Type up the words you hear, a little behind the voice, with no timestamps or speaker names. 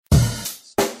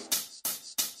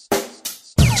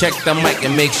check the mic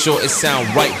and make sure it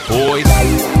sound right, boys.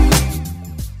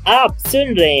 आप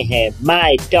सुन रहे हैं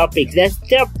My Topic Let's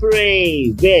Pray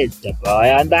with the boy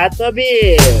on that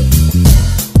mobile.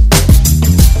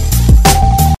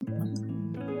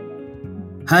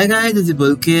 Hi guys, this is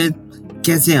Bulkit.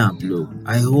 कैसे हैं आप लोग?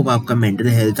 I hope आपका mental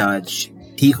health आज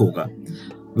ठीक होगा।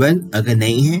 वेल, अगर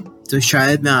नहीं है तो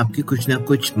शायद मैं आपकी कुछ ना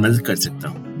कुछ मदद कर सकता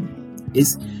हूँ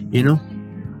इस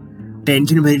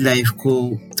टेंशन भरी लाइफ को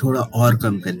थोड़ा और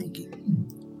कम करने की।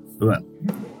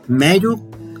 मैं जो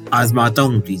आजमाता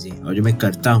हूँ चीज़ें और जो मैं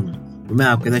करता हूँ वो मैं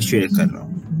आपके साथ शेयर कर रहा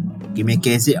हूँ कि मैं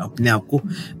कैसे अपने आप को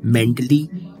मेंटली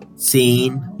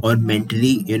सेन और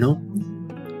मेंटली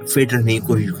फिट रखने की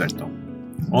कोशिश करता हूँ,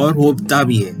 और होता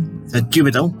भी है। सच्ची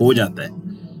बताऊँ, हो जाता है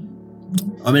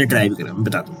और मैंने ट्राई भी करा। मैं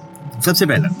बताता हूँ। सबसे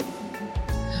पहला,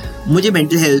 मुझे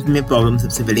मेंटल हेल्थ में प्रॉब्लम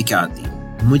सबसे पहले क्या आती है?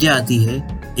 मुझे आती है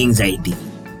एंजाइटी,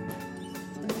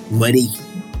 वरी,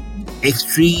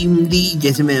 एक्सट्रीमली,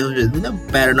 जैसे मैं ना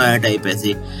पैरानोया टाइप, ऐसे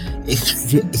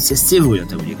एक्सेसिव हो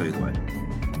जाता है मुझे कभी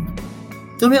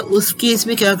कभार। तो मैं उस केस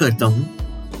में क्या करता हूँ,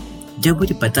 जब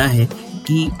मुझे पता है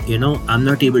कि I am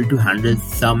not able to handle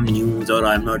some news और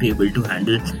I am not able to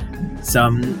handle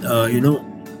some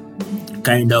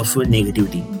kind of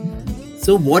negativity,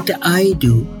 so what I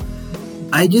do,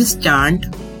 I just chant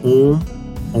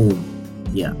Om.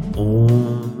 Yeah,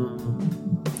 Om.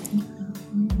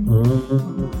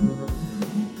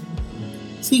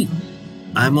 See,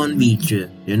 I'm on wheelchair,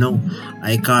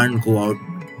 I can't go out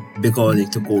because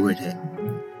it's a COVID है,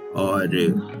 और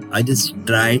I just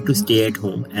try to stay at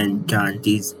home and chant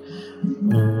these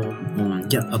Om.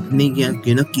 या अपने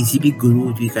किसी भी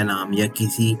गुरु जी का नाम या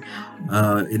किसी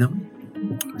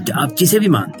आप जिसे भी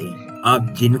मानते हैं,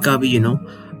 आप जिनका भी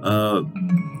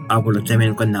आपको लगता है मैं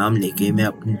उनका नाम लेके मैं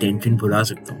अपनी टेंशन भुला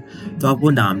सकता हूँ, तो आप वो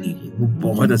नाम लीजिए, वो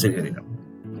बहुत असर करेगा।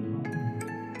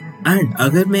 एंड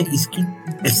अगर मैं इसकी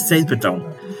एक्सरसाइज बताऊँ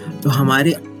तो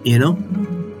हमारे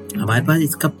पास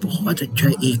इसका बहुत अच्छा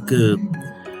एक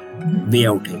वे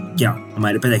आउट है। क्या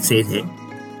हमारे पास एक्सरसाइज है?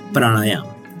 प्राणायाम।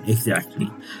 एग्जैक्टली,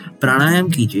 प्राणायाम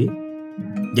कीजिए।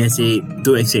 जैसे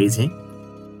 2 एक्सरसाइज हैं।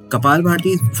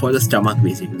 Kapalbhati for the stomach,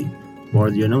 basically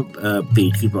और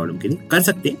पेट की प्रॉब्लम के लिए कर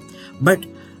सकते हैं, but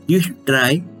you should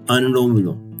try Anulom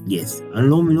Vilom. Yes,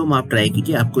 Anulom Vilom आप ट्राई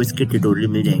कीजिए, आपको इसके ट्यूटोरियल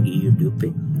मिल जाएंगे यूट्यूब पे।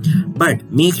 बट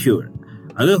मेक श्योर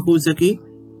अगर हो सके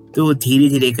तो धीरे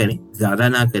धीरे करें, ज्यादा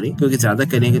ना करें, क्योंकि ज्यादा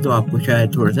करेंगे तो आपको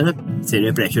शायद थोड़ा सा सिर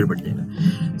में प्रेशर पड़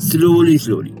जाएगा। स्लोली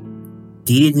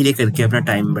धीरे धीरे करके अपना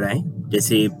टाइम बढ़ाएं।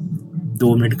 जैसे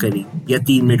 2 मिनट करी या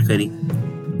 3 मिनट करी,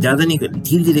 ज्यादा नहीं करनी,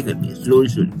 धीरे धीरे करनी,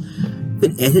 स्लोली।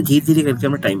 फिर ऐसे धीरे धीरे करके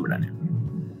अपना टाइम बढ़ाना है।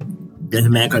 जैसे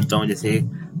मैं करता हूँ, जैसे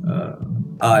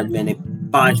आज मैंने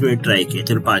 5 मिनट ट्राई किया,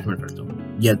 चलो 5 मिनट करता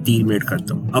हूँ या 3 मिनट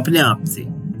करता हूँ, अपने आप से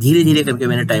धीरे धीरे करके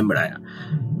मैंने टाइम बढ़ाया।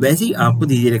 वैसे ही आपको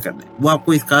धीरे धीरे करना है। वो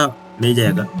आपको इसका मिल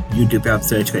जाएगा यूट्यूब पे, आप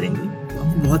सर्च करेंगे तो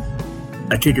आपको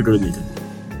बहुत अच्छे ट्यूटोरियल मिल सकते हैं।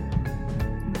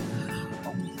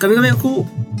 कभी कभी मेरे को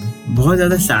बहुत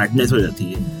ज़्यादा सैडनेस हो जाती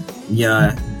है, या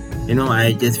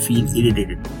आई जस्ट फील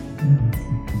इरिटेटेड।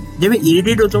 जब मैं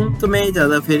इरिटेट होता हूँ तो मैं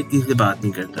ज़्यादा फिर किसी से बात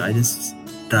नहीं करता। I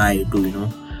just try to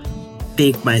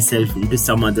take my self into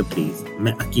some other place.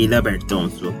 मैं अकेला बैठता हूँ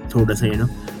उस वक्त, थोड़ा सा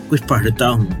कुछ पढ़ता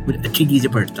हूँ, कुछ अच्छी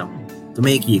चीज़ें पढ़ता हूँ, तो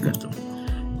मैं एक ये करता हूँ।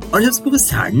 और जब उसको कुछ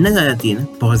सैडनेस आ जाती है ना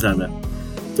बहुत ज़्यादा,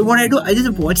 तो what I do, I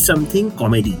just watch something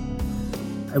comedy,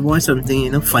 I watch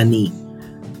something funny,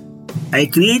 I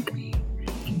create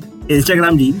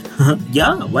Instagram reel, या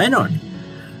why not,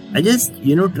 I just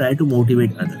try to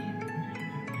motivate other.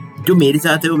 जो मेरे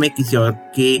साथ है वो मैं किसी और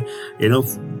के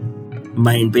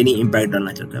माइंड पे नहीं इम्पैक्ट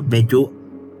डालना चाहता। मैं जो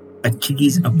अच्छी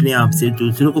चीज अपने आप से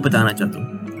दूसरों को बताना चाहता हूँ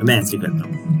मैं ऐसे करता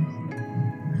हूँ।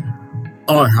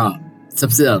 और हाँ,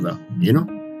 सबसे ज्यादा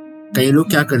कई लोग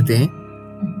क्या करते हैं,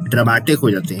 ड्रामेटिक हो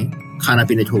जाते हैं, खाना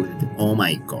पीना छोड़ देते हैं। ओह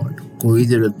माय गॉड, कोई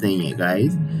जरूरत नहीं है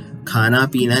गाइस, खाना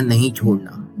पीना नहीं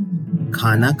छोड़ना।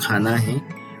 खाना खाना है,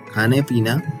 खाने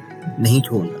पीना नहीं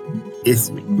छोड़ना।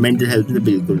 इसमें मेंटल हेल्थ में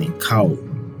बिल्कुल नहीं। खाओ,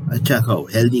 अच्छा खाओ,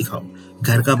 हेल्दी खाओ,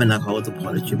 घर का बना खाओ तो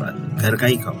बहुत अच्छी बात है, घर का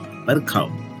ही खाओ, पर खाओ।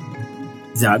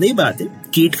 ज्यादा ही बात है,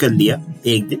 चीट कर लिया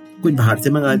एक दिन, कुछ बाहर से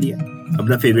मंगा लिया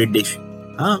अपना फेवरेट डिश।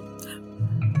 हाँ,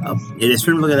 अब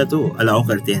रेस्टोरेंट वगैरह तो अलाउ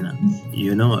करते हैं ना,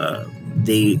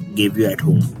 they give you at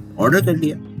home, order कर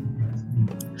लिया।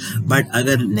 बट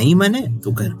अगर नहीं मन है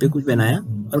तो घर पे कुछ बनाया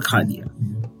और खा लिया।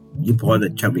 ये बहुत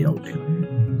अच्छा वे आउट है।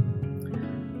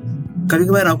 कभी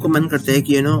कभार आपको मन करता है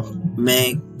कि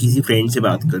मैं किसी फ्रेंड से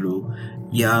बात करूं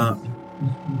या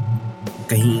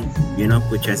कहीं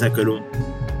कुछ ऐसा करूं।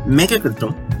 मैं क्या करता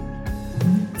हूँ,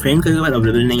 फ्रेंड कभी कभार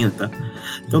अवेलेबल नहीं होता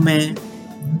तो मैं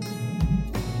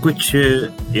कुछ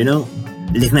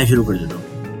लिखना शुरू कर देता हूँ।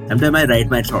 Sometime I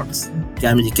right my thoughts,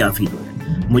 क्या मुझे क्या फील हो रहा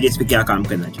है, मुझे इस पर क्या काम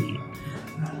करना चाहिए।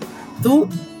 तो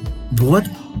बहुत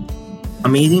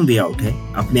अमेजिंग वे आउट है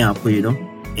अपने आप को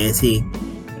ऐसे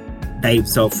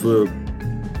टाइप्स ऑफ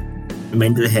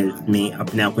मेंटल हेल्थ में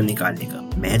अपने आप को निकालने का।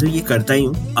 मैं तो ये करता ही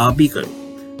हूँ, आप भी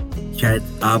करो,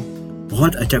 शायद आप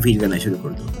बहुत अच्छा फील करना शुरू कर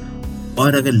दो।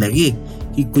 और अगर लगे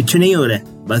कि कुछ नहीं हो रहा है,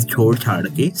 बस छोड़ छाड़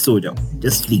के सो जाओ,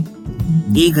 जस्ट स्लीप।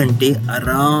 1 घंटे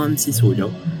आराम से सो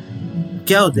जाओ।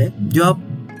 क्या होता है, जो आप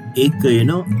एक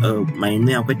माइंड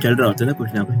में आपका चल रहा होता है ना कुछ,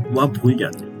 वो आप भूल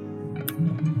जाते हो।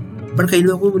 पर कई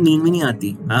लोगों को नींद भी नहीं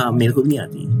आती। हाँ, मेरे को भी नहीं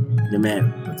आती। जब मैं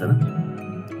होता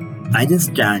ना, I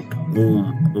just chant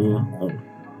Om Om Om.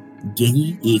 यही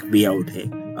एक वे आउट है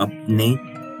अपने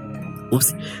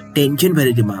उस टेंशन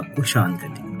भरे दिमाग को शांत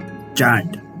करने।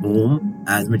 Chant Om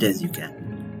as much as you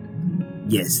can.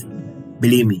 Yes,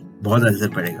 believe me, बहुत असर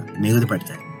पड़ेगा, मेरे को तो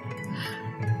पड़ता है।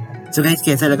 सो गाइस,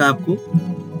 कैसा लगा आपको?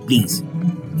 Please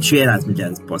share as much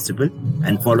as possible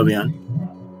and follow me on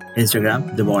Instagram,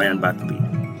 the boy on back to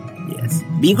beat. Yes,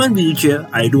 being on wheelchair,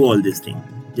 I do all this thing.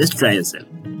 Just try yourself.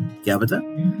 क्या पता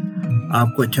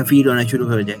आपको अच्छा feel होना शुरू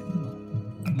हो जाए।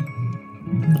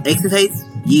 एक्सरसाइज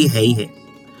ये है ही है,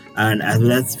 and as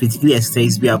well as physically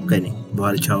exercise भी आप करें,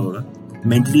 बहुत अच्छा होगा।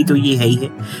 मेंटली तो ये है ही है,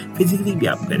 फिजिकली भी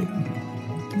आप करें।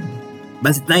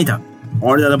 बस इतना ही था,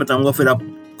 और ज़्यादा बताऊंगा फिर आप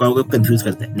कहोगे कंफ्यूज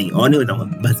करते हैं। नहीं, और नहीं बताऊंगा,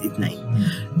 बस इतना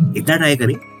ही। इतना ट्राई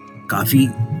करें, काफ़ी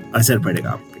असर पड़ेगा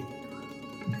आप पे।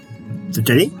 तो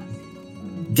चलिए,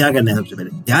 क्या करना है सबसे पहले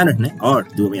ध्यान रखना है और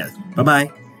दुआ में याद। Bye bye.